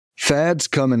Fads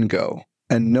come and go,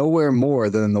 and nowhere more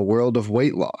than in the world of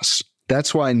weight loss.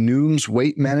 That's why Noom's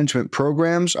weight management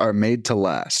programs are made to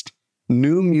last.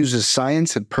 Noom uses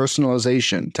science and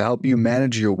personalization to help you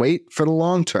manage your weight for the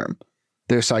long term.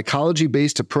 Their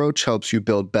psychology-based approach helps you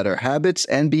build better habits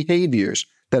and behaviors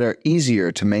that are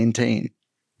easier to maintain.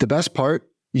 The best part?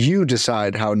 You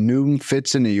decide how Noom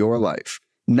fits into your life,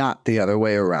 not the other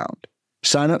way around.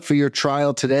 Sign up for your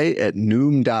trial today at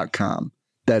Noom.com.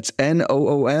 That's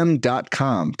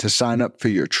Noom.com to sign up for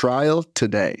your trial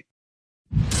today.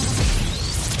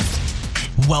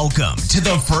 Welcome to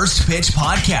the First Pitch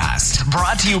Podcast,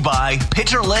 brought to you by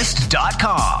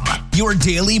PitcherList.com, your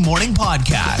daily morning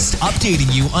podcast,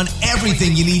 updating you on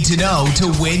everything you need to know to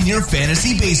win your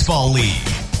fantasy baseball league.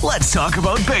 Let's talk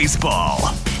about baseball.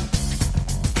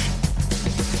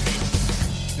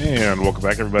 And welcome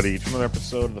back, everybody, to another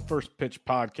episode of the First Pitch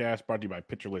Podcast, brought to you by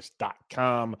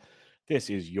PitcherList.com. This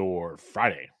is your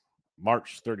Friday,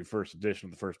 March 31st edition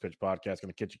of the First Pitch Podcast. Going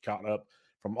to get you caught up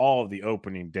from all of the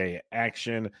opening day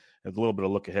action. There's a little bit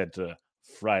of look ahead to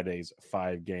Friday's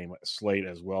 5-game slate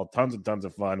as well. Tons and tons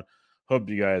of fun. Hope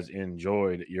you guys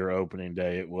enjoyed your opening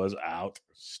day. It was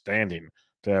outstanding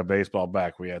to have baseball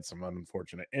back. We had some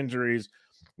unfortunate injuries.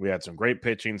 We had some great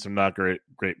pitching, some not great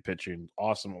pitching,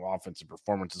 awesome offensive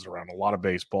performances around a lot of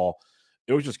baseball.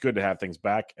 It was just good to have things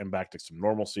back and back to some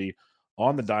normalcy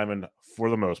on the diamond for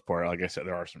the most part. Like I said,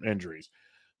 there are some injuries.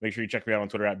 Make sure you check me out on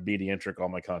Twitter at BDintric. All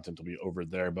my content will be over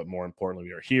there. But more importantly,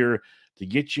 we are here to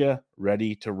get you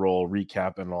ready to roll,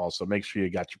 recap, and all. So make sure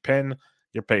you got your pen,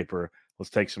 your paper.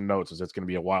 Let's take some notes, as it's going to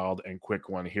be a wild and quick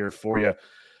one here for you.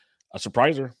 A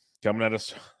surpriser coming at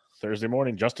us Thursday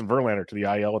morning. Justin Verlander to the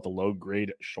IL with a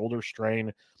low-grade shoulder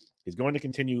strain. He's going to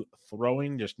continue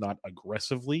throwing, just not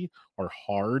aggressively or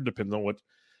hard, depending on what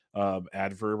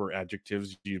adverb or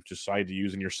adjectives you decide to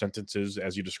use in your sentences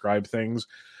as you describe things.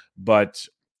 But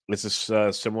this is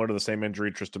similar to the same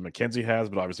injury Tristan McKenzie has,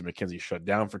 but obviously McKenzie shut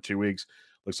down for 2 weeks.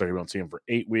 Looks like we won't see him for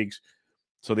 8 weeks.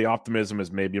 So the optimism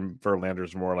is maybe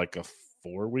Verlander's more like a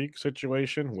 4-week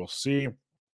situation. We'll see.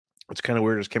 It's kind of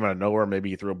weird. It just came out of nowhere. Maybe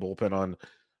he threw a bullpen on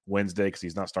Wednesday because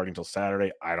he's not starting until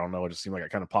Saturday. I don't know. It just seemed like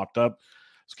it kind of popped up.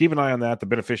 So keep an eye on that. The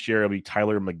beneficiary will be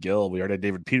Tyler McGill. We already had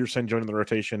David Peterson joining the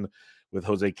rotation with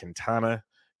Jose Quintana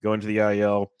going to the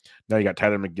IL. Now you got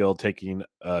Tyler McGill taking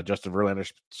Justin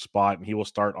Verlander's spot, and he will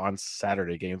start on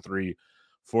Saturday, Game 3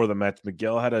 for the Mets.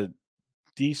 McGill had a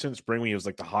decent spring. He was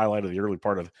like the highlight of the early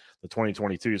part of the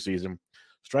 2022 season.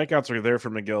 Strikeouts are there for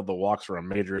McGill. The walks were a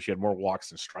major issue. He had more walks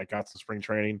than strikeouts in spring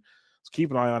training. Let's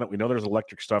keep an eye on it. We know there's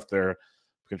electric stuff there.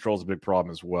 Control's a big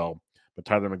problem as well. But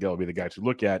Tyler McGill will be the guy to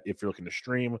look at if you're looking to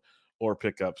stream or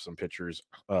pick up some pitchers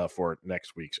for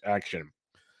next week's action.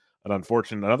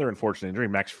 Another unfortunate injury,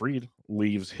 Max Fried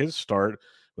leaves his start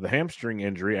with a hamstring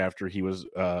injury after he was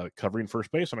covering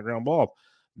first base on a ground ball.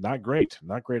 Not great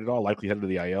at all. Likely headed to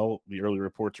the IL. The early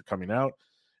reports are coming out.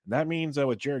 And that means that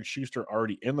with Jared Schuster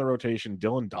already in the rotation,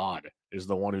 Dylan Dodd is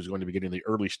the one who's going to be getting the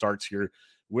early starts here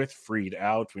with Fried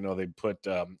out. We know they put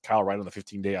Kyle Wright on the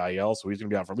 15-day IL, so he's going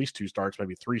to be out for at least 2 starts,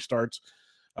 maybe 3 starts.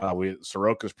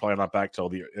 Soroka's probably not back till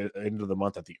the end of the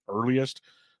month at the earliest.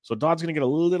 So Dodd's going to get a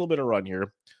little bit of run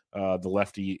here. The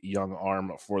lefty young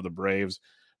arm for the Braves.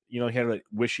 You know, he had a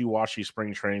wishy-washy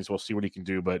spring training, so we'll see what he can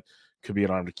do, but could be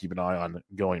an arm to keep an eye on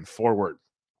going forward.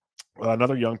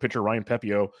 Another young pitcher, Ryan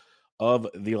Pepio of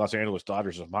the Los Angeles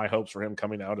Dodgers. My hopes for him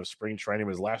coming out of spring training.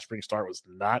 His last spring start was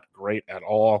not great at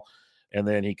all, and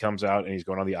then he comes out and he's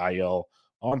going on the IL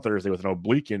on Thursday with an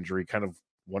oblique injury, kind of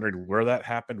wondering where that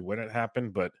happened, when it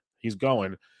happened, but he's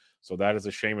going. So that is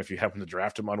a shame if you happen to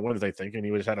draft him on Wednesday thinking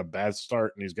he just had a bad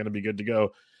start and he's going to be good to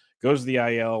go. Goes to the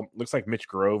IL. Looks like Mitch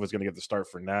Grove is going to get the start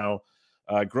for now.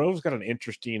 Grove's got an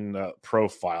interesting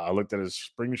profile. I looked at his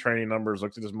spring training numbers,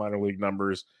 looked at his minor league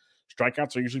numbers.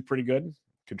 Strikeouts are usually pretty good.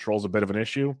 Control's a bit of an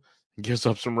issue. He gives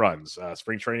up some runs.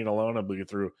 Spring training alone, I believe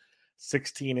through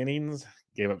 16 innings,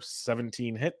 gave up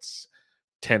 17 hits,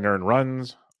 10 earned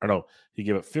runs. Or no, he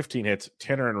gave up 15 hits,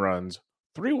 10 earned runs,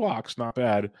 3 walks, not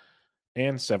bad,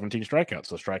 and 17 strikeouts.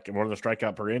 So more than a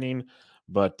strikeout per inning,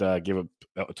 but give up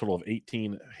a total of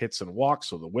 18 hits and walks.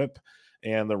 So the whip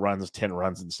and the runs, 10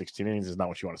 runs in 16 innings is not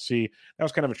what you want to see. That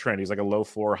was kind of a trend. He's like a low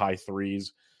 4, high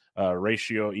 3s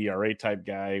ratio ERA type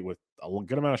guy with a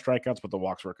good amount of strikeouts, but the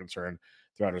walks were a concern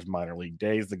throughout his minor league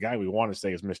days. The guy we want to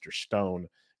say is Mr. Stone,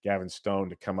 Gavin Stone,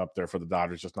 to come up there for the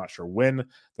Dodgers. Just not sure when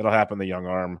that'll happen, the young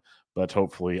arm, but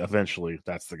hopefully, eventually,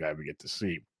 that's the guy we get to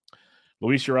see.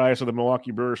 Luis Urias of the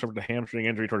Milwaukee Brewers suffered a hamstring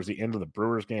injury towards the end of the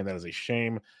Brewers game. That is a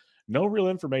shame. No real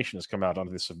information has come out on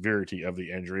the severity of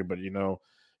the injury, but,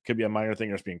 could be a minor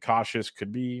thing or just being cautious.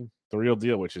 Could be the real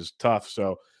deal, which is tough.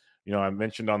 So I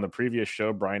mentioned on the previous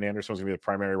show, Brian Anderson was going to be the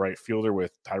primary right fielder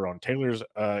with Tyrone Taylor's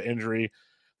injury.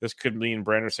 This could mean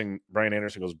Brian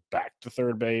Anderson goes back to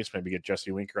third base, maybe get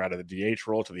Jesse Winker out of the DH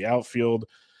role to the outfield,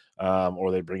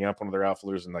 or they bring up one of their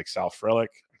outfielders in like Sal Frelick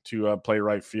to play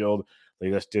right field. They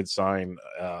just did sign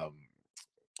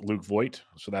Luke Voigt,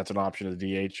 so that's an option at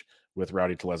the DH with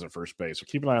Rowdy Tellez at first base. So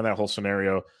keep an eye on that whole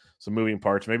scenario. Some moving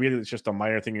parts. Maybe it's just a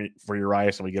minor thing for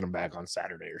Urias, and we get him back on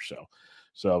Saturday or so.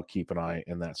 So keep an eye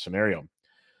in that scenario.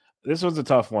 This was a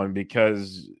tough one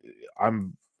because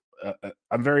I'm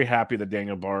very happy that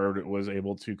Daniel Bard was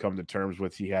able to come to terms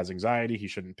with he has anxiety, he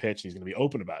shouldn't pitch, and he's going to be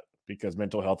open about it because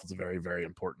mental health is a very, very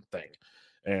important thing.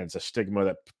 And it's a stigma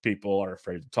that people are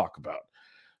afraid to talk about.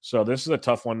 So this is a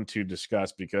tough one to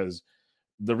discuss because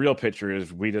the real picture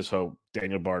is we just hope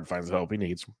Daniel Bard finds the help he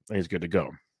needs and he's good to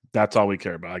go. That's all we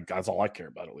care about. That's all I care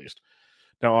about, at least.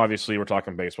 Now, obviously, we're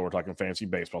talking baseball. We're talking fantasy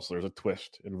baseball, so there's a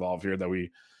twist involved here that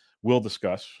we will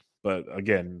discuss. But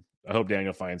again, I hope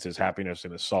Daniel finds his happiness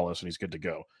and his solace and he's good to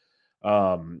go.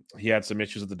 He had some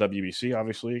issues at the WBC,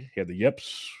 obviously. He had the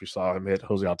yips. We saw him hit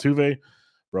Jose Altuve,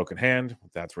 broken hand.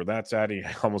 That's where that's at. He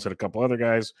almost hit a couple other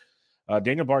guys.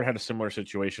 Daniel Bard had a similar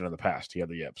situation in the past. He had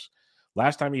the yips.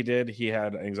 Last time he did, he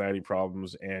had anxiety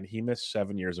problems, and he missed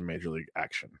 7 years of Major League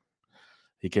action.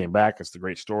 He came back. It's the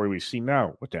great story we see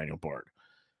now with Daniel Bard.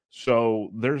 So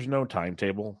there's no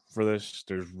timetable for this.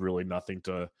 There's really nothing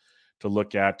to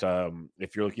look at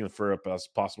if you're looking for a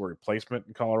possible replacement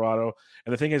in Colorado.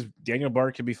 And the thing is, Daniel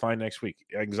Bard can be fine next week.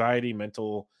 Anxiety,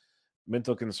 mental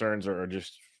concerns are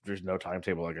just, there's no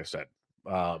timetable, like I said.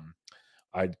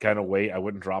 I'd kind of wait. I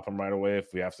wouldn't drop him right away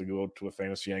if we have to go to a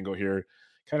fantasy angle here.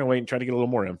 Kind of wait and try to get a little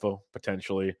more info,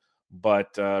 potentially.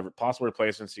 But possible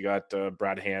replacements, you got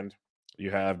Brad Hand. You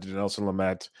have Nelson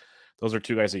Lamet. Those are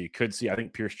two guys that you could see. I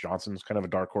think Pierce Johnson's kind of a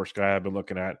dark horse guy I've been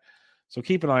looking at. So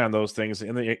keep an eye on those things.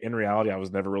 In reality, I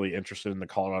was never really interested in the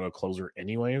Colorado closer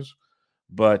anyways.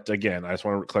 But again, I just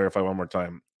want to clarify one more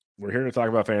time. We're here to talk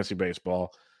about fantasy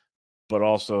baseball, but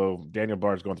also Daniel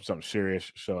Bard's going through something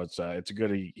serious. So it's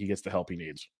good he gets the help he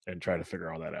needs and try to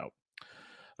figure all that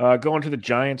out. Going to the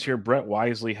Giants here, Brett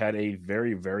Wisely had a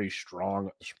very, very strong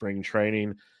spring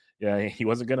training. Yeah, he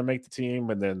wasn't going to make the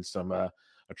team, and then a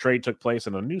trade took place,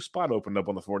 and a new spot opened up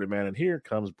on the 40-man, and here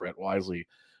comes Brett Wisely,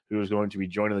 who is going to be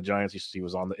joining the Giants. He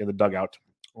was in the dugout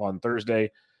on Thursday.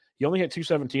 He only hit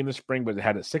 217 this spring, but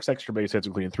had 6 extra base hits,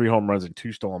 including 3 home runs and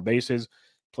 2 stolen bases.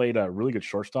 Played a really good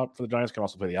shortstop for the Giants, can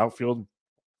also play the outfield.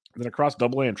 And then across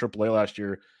AA and AAA last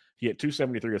year, he hit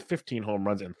 273 with 15 home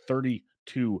runs and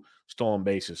 32 stolen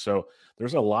bases. So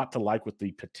there's a lot to like with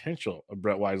the potential of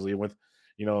Brett Wisely. With,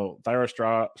 Thairo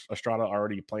Estrada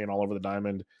already playing all over the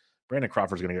diamond, Brandon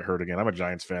Crawford's going to get hurt again. I'm a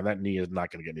Giants fan. That knee is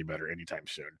not going to get any better anytime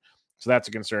soon. So that's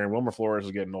a concern. Wilmer Flores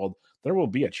is getting old. There will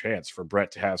be a chance for Brett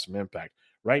to have some impact.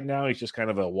 Right now, he's just kind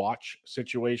of a watch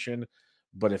situation.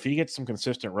 But if he gets some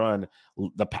consistent run,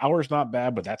 the power's not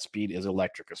bad, but that speed is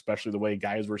electric, especially the way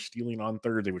guys were stealing on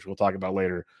Thursday, which we'll talk about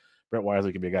later. Brett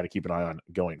Wisely could be a guy to keep an eye on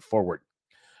going forward.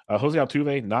 Jose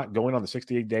Altuve not going on the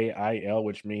 68-day IL,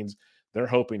 which means they're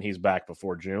hoping he's back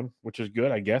before June, which is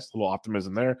good, I guess. A little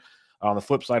optimism there. On the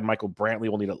flip side, Michael Brantley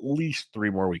will need at least 3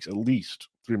 more weeks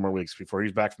before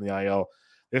he's back from the IL.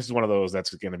 This is one of those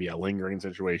that's going to be a lingering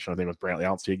situation, I think, with Brantley. I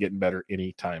don't see it getting better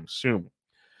anytime soon.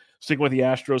 Sticking with the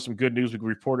Astros, some good news. We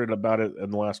reported about it in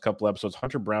the last couple episodes.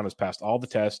 Hunter Brown has passed all the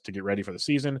tests to get ready for the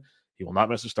season. He will not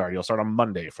miss a start. He'll start on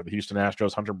Monday for the Houston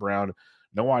Astros. Hunter Brown,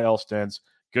 no IL stints,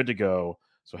 good to go.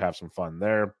 So have some fun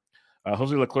there.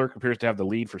 Jose Leclerc appears to have the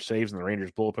lead for saves in the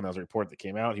Rangers bullpen. That was a report that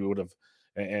came out. He would have,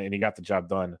 and he got the job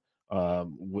done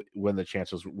when the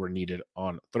chances were needed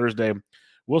on Thursday.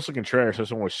 Wilson Contreras,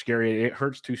 this one was scary. It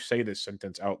hurts to say this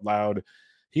sentence out loud.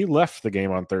 He left the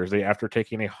game on Thursday after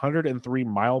taking a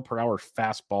 103-mile-per-hour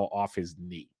fastball off his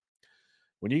knee.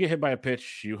 When you get hit by a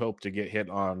pitch, you hope to get hit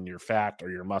on your fat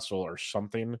or your muscle or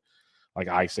something. Like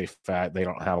I say fat, they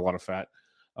don't have a lot of fat.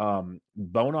 Bone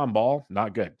on ball,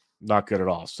 not good. Not good at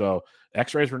all. So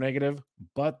x-rays were negative,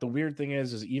 but the weird thing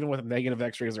is even with negative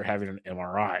x-rays, they're having an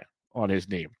MRI on his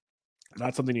knee.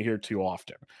 Not something you hear too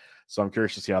often. So I'm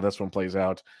curious to see how this one plays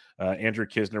out. Andrew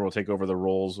Kisner will take over the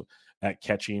roles at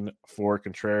catching for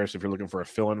Contreras. If you're looking for a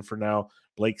fill-in for now,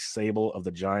 Blake Sable of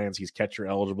the Giants, he's catcher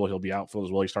eligible. He'll be outfield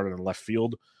as well. He started in left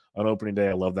field on opening day.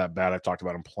 I love that bat. I've talked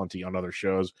about him plenty on other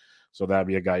shows. So that'd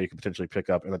be a guy you could potentially pick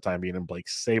up in the time being in Blake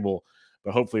Sable.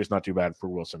 But hopefully it's not too bad for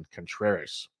Wilson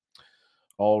Contreras.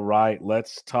 All right,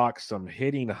 let's talk some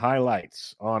hitting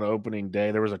highlights on opening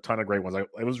day. There was a ton of great ones.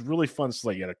 It was really fun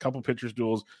slate. You had a couple pitchers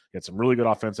duels. You had some really good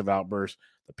offensive outbursts.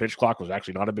 The pitch clock was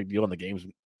actually not a big deal in the games.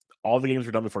 All the games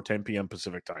were done before 10 p.m.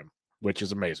 Pacific time, which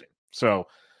is amazing. So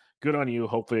Good on you.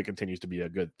 Hopefully it continues to be a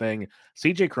good thing.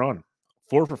 CJ Cron,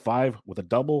 4 for 5 with a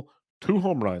double, 2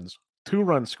 home runs, 2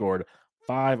 runs scored,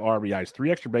 5 RBIs,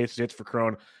 3 extra base hits for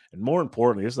Cron. And more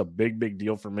importantly, this is a big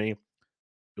deal for me.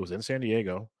 It was in San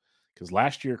Diego because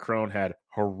last year Cron had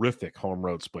horrific home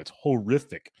road splits,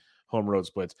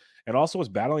 and also was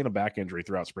battling a back injury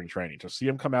throughout spring training. To see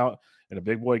him come out in a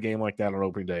big boy game like that on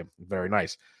opening day, very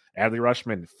nice. Adley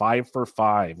Rutschman, 5 for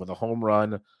 5 with a home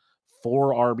run,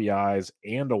 4 RBIs,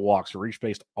 and a walk. So reach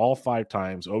based all 5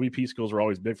 times. OBP skills were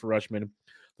always big for Rutschman.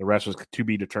 The rest was to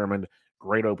be determined.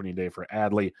 Great opening day for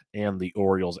Adley and the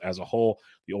Orioles as a whole.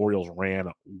 The Orioles ran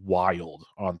wild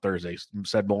on Thursday.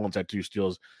 Seth Mullins had 2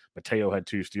 steals. Mateo had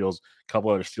 2 steals. A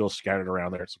couple other steals scattered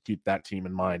around there. So keep that team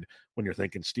in mind when you're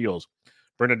thinking steals.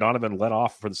 Brendan Donovan led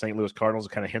off for the St. Louis Cardinals.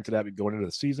 Kind of hinted at it going into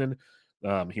the season.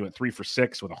 He went 3 for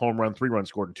 6 with a home run, 3 runs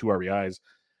scored, and 2 RBIs.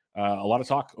 A lot of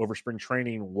talk over spring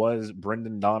training was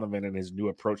Brendan Donovan and his new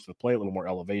approach to the play, a little more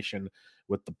elevation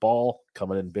with the ball,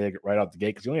 coming in big right out the gate,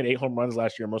 because he only had 8 home runs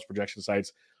last year. Most projection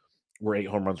sites were 8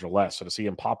 home runs or less. So to see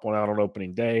him pop one out on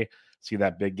opening day, see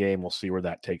that big game, we'll see where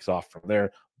that takes off from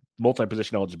there.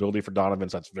 Multi-position eligibility for Donovan,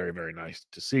 so that's very nice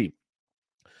to see.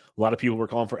 A lot of people were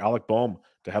calling for Alec Bohm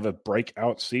to have a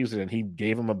breakout season, and he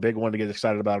gave him a big one to get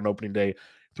excited about on opening day.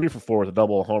 3 for 4 with a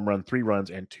double, a home run, 3 runs,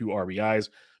 and 2 RBIs.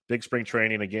 Big spring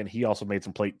training. Again, he also made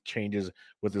some plate changes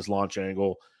with his launch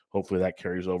angle. Hopefully that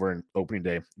carries over in opening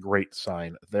day. Great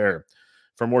sign there.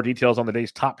 For more details on the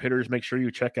day's top hitters, make sure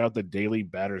you check out the daily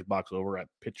batters box over at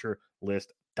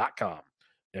pitcherlist.com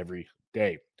every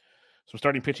day. Some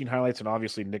starting pitching highlights, and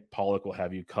obviously Nick Pollock will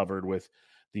have you covered with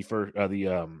the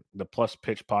Plus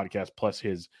Pitch podcast plus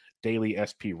his daily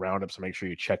SP roundup. So make sure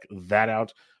you check that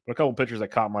out. But a couple pitchers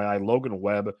that caught my eye: Logan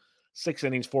Webb, 6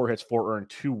 innings, 4 hits, 4 earned,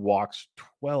 2 walks,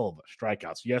 12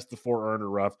 strikeouts. Yes, the 4 earned are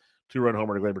rough. 2-run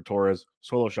homer to Gleyber Torres,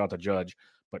 solo shot to Judge,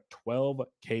 but 12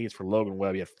 Ks for Logan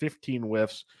Webb. He had 15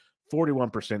 whiffs,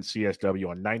 41% CSW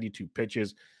on 92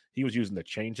 pitches. He was using the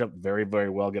changeup very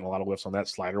well, getting a lot of whiffs on that.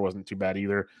 Slider wasn't too bad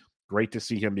either. Great to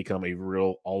see him become a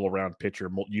real all-around pitcher,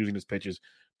 using his pitches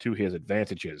to his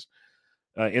advantages.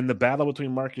 In the battle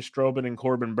between Marcus Stroman and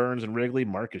Corbin Burns and Wrigley,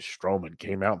 Marcus Stroman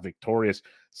came out victorious.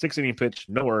 6-inning pitch,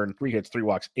 no earned, 3 hits, 3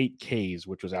 walks, 8 Ks,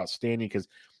 which was outstanding because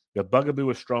the bugaboo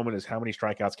with Stroman is how many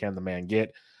strikeouts can the man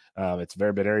get. It's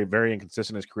very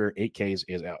inconsistent in his career. 8 Ks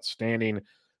is outstanding.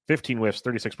 15 whiffs,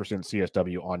 36%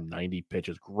 CSW on 90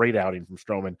 pitches. Great outing from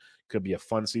Stroman. Could be a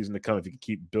fun season to come if you can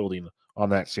keep building on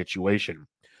that situation.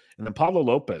 And then Pablo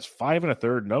Lopez, 5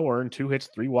 1/3, no earned, 2 hits,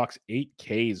 3 walks, 8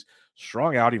 Ks.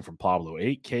 Strong outing from Pablo.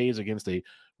 8 Ks against a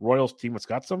Royals team that's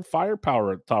got some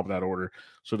firepower at the top of that order.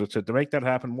 So to make that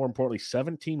happen, more importantly,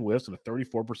 17 whiffs and a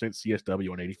 34%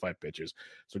 CSW on 85 pitches.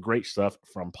 So great stuff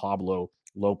from Pablo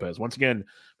Lopez. Once again,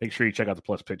 make sure you check out the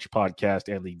Plus Pitch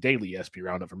podcast and the daily SP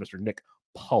roundup from Mr. Nick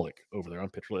Pollock over there on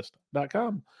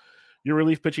pitcherlist.com. Your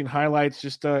relief pitching highlights,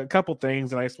 just a couple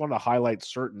things, and I just wanted to highlight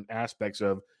certain aspects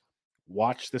of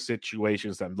watch the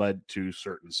situations that led to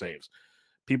certain saves.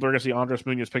 People are going to see Andres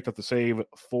Munoz picked up the save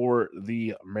for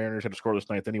the Mariners, had a scoreless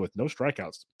 9th inning with no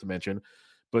strikeouts to mention.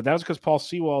 But that was because Paul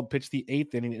Sewald pitched the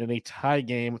 8th inning in a tie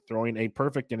game, throwing a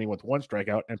perfect inning with 1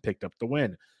 strikeout and picked up the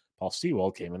win. Paul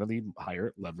Sewald came into the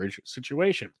higher leverage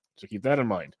situation. So keep that in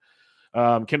mind.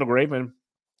 Kendall Graveman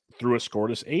threw a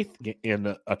scoreless 8th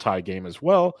in a tie game as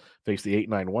well, faced the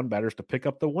 8-9-1 batters to pick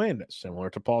up the win, similar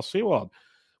to Paul Sewald.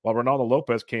 While Ronaldo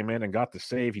Lopez came in and got the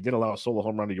save, he did allow a solo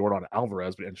home run to Yordan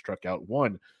Alvarez, but struck out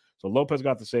 1. So Lopez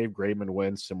got the save, Graveman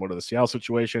wins, similar to the Seattle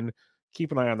situation.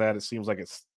 Keep an eye on that. It seems like it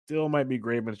still might be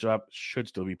Graveman's job, should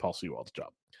still be Paul Sewald's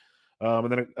job.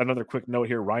 And then another quick note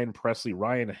here, Ryan Presley,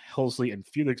 Ryan Helsley, and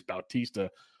Felix Bautista,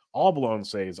 all blown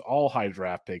saves, all high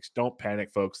draft picks. Don't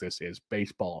panic, folks. This is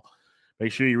baseball.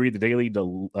 Make sure you read the daily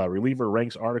reliever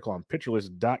ranks article on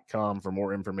pitcherlist.com for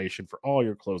more information for all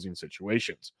your closing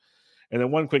situations. And then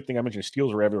one quick thing, I mentioned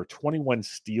steals were everywhere. 21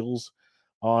 steals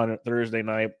on Thursday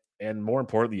night. And more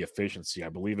importantly, efficiency. I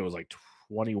believe it was like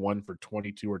 21 for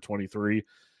 22 or 23.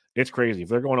 It's crazy. If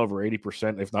they're going over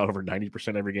 80%, if not over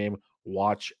 90% every game,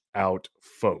 watch out,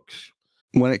 folks.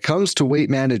 When it comes to weight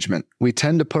management, we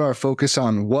tend to put our focus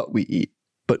on what we eat.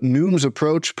 But Noom's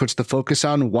approach puts the focus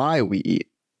on why we eat.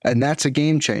 And that's a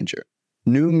game changer.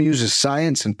 Noom uses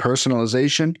science and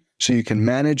personalization so you can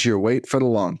manage your weight for the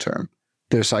long term.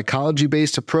 Their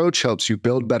psychology-based approach helps you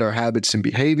build better habits and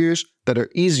behaviors that are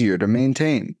easier to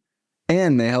maintain.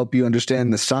 And they help you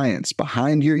understand the science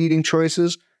behind your eating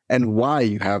choices and why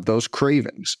you have those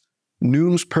cravings.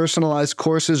 Noom's personalized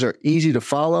courses are easy to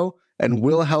follow and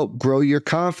will help grow your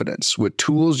confidence with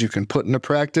tools you can put into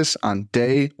practice on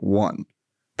day 1.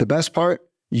 The best part?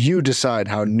 You decide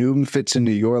how Noom fits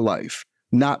into your life,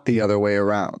 not the other way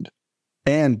around.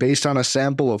 And based on a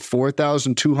sample of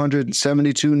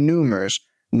 4,272 Noomers,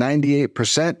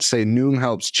 98% say Noom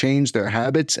helps change their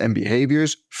habits and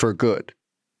behaviors for good.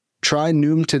 Try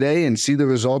Noom today and see the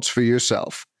results for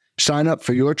yourself. Sign up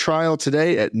for your trial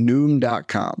today at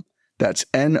Noom.com. That's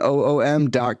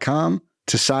Noom.com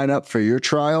to sign up for your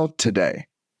trial today.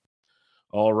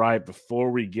 All right, before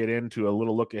we get into a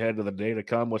little look ahead to the day to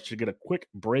come, let's just get a quick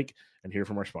break and hear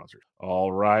from our sponsors.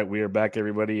 All right, we are back,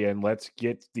 everybody, and let's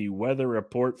get the weather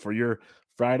report for your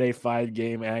Friday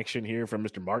 5-game action here from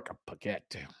Mr. Mark Paquette.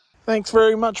 Thanks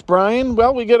very much, Brian.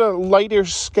 Well, we get a lighter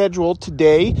schedule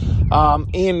today,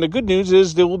 and the good news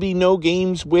is there will be no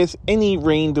games with any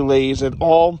rain delays at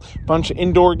all. A bunch of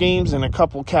indoor games and a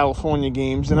couple California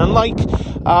games. And unlike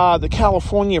the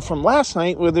California from last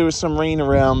night where there was some rain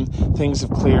around, things have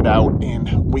cleared out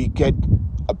and we get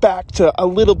back to a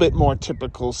little bit more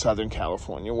typical Southern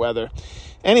California weather.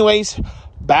 Anyways,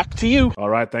 back to you. All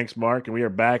right, thanks, Mark. And we are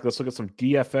back. Let's look at some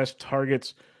DFS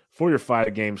targets for your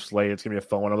 5-game slate. It's going to be a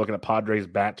fun one. I'm looking at Padres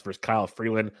bats versus Kyle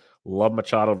Freeland. Love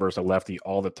Machado versus a lefty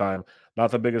all the time.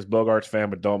 Not the biggest Bogarts fan,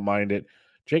 but don't mind it.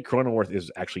 Jake Cronenworth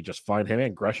is actually just fine. Him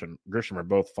and Grisham are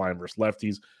both fine versus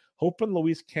lefties. Hoping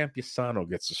Luis Campusano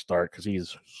gets to start because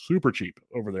he's super cheap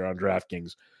over there on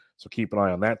DraftKings. So keep an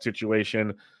eye on that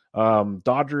situation.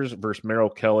 Dodgers versus Merrill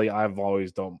Kelly. I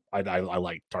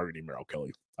like targeting Merrill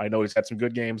Kelly. I know he's had some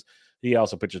good games. He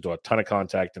also pitches to a ton of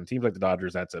contact, and teams like the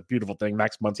Dodgers, that's a beautiful thing.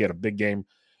 Max Muncy had a big game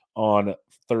on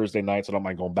Thursday night, so I don't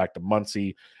mind going back to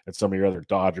Muncy and some of your other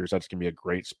Dodgers. That's going to be a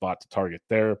great spot to target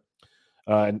there.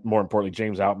 And more importantly,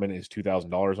 James Outman is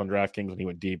 $2,000 on DraftKings when he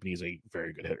went deep, and he's a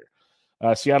very good hitter.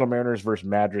 Seattle Mariners versus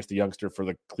Madras, the youngster for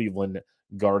the Cleveland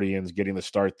Guardians, getting the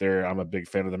start there. I'm a big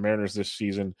fan of the Mariners this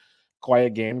season.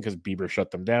 Quiet game because Bieber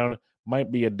shut them down.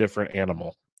 Might be a different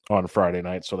animal on Friday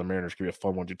night, so the Mariners could be a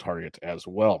fun one to target as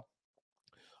well.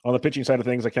 On the pitching side of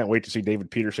things, I can't wait to see David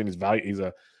Peterson. He's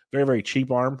a very, very cheap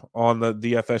arm on the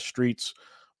DFS streets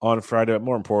on Friday. But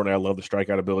more importantly, I love the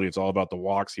strikeout ability. It's all about the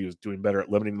walks. He was doing better at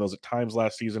limiting those at times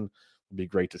last season. It'd be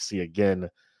great to see again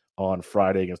on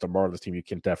Friday against a Marlins team you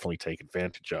can definitely take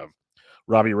advantage of.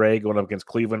 Robbie Ray going up against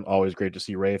Cleveland. Always great to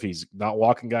see Ray. If he's not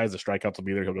walking guys, the strikeouts will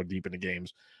be there. He'll go deep into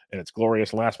games, and it's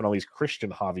glorious. And last but not least, Christian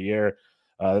Javier.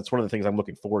 That's one of the things I'm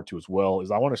looking forward to as well,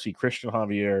 is I want to see Christian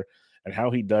Javier and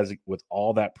how he does it with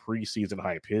all that preseason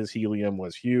hype. His helium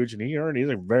was huge, and he's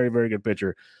a very, very good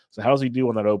pitcher. So how does he do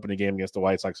on that opening game against the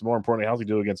White Sox? More importantly, how does he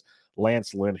do against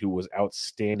Lance Lynn, who was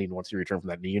outstanding once he returned from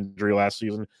that knee injury last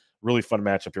season? Really fun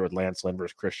matchup here with Lance Lynn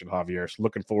versus Christian Javier. So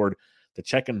looking forward to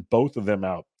checking both of them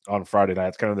out on Friday night.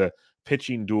 It's kind of the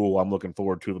pitching duel I'm looking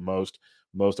forward to the most.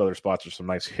 Most other spots are some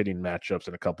nice hitting matchups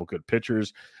and a couple good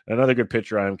pitchers. And another good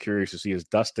pitcher I'm curious to see is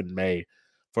Dustin May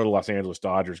for the Los Angeles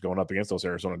Dodgers going up against those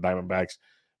Arizona Diamondbacks.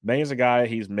 May is a guy,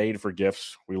 he's made for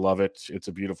gifts. We love it. It's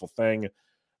a beautiful thing.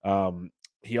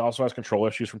 He also has control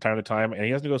issues from time to time, and he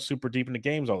doesn't go super deep into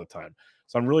games all the time.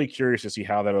 So I'm really curious to see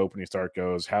how that opening start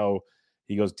goes, how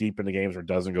he goes deep into games or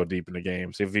doesn't go deep into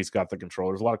games, if he's got the control.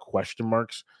 There's a lot of question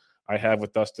marks I have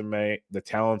with Dustin May. The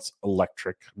talent's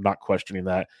electric. I'm not questioning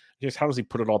that. Just how does he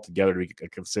put it all together to be a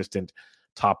consistent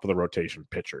top of the rotation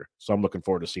pitcher? So I'm looking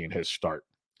forward to seeing his start.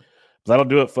 That'll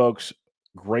do it, folks.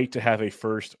 Great to have a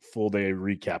first full day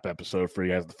recap episode for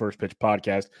you guys, the First Pitch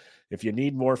Podcast. If you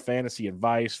need more fantasy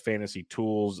advice, fantasy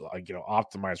tools, like,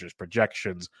 optimizers,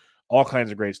 projections, all kinds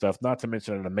of great stuff, not to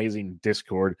mention an amazing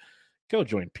Discord, go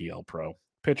join PL Pro.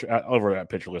 Over at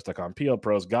PitcherList.com. PL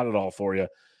Pro's got it all for you.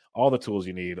 All the tools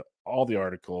you need, all the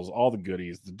articles, all the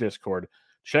goodies, the Discord.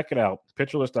 Check it out.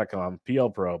 PitcherList.com, PL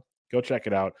Pro. Go check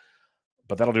it out.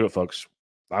 But that'll do it, folks.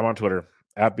 I'm on Twitter,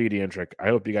 at BDintric. I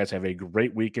hope you guys have a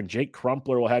great weekend. Jake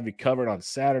Crumpler will have you covered on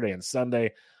Saturday and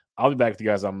Sunday. I'll be back with you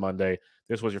guys on Monday.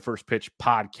 This was your First Pitch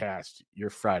Podcast,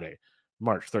 your Friday,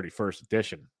 March 31st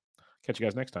edition. Catch you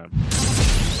guys next time.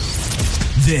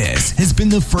 This has been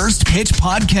the First Pitch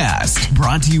Podcast,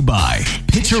 brought to you by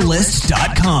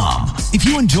PitcherList.com. If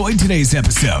you enjoyed today's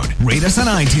episode, rate us on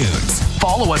iTunes,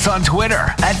 follow us on Twitter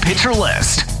at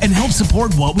PitcherList, and help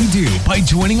support what we do by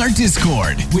joining our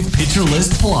Discord with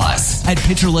PitcherList Plus at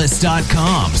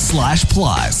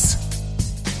PitcherList.com/plus.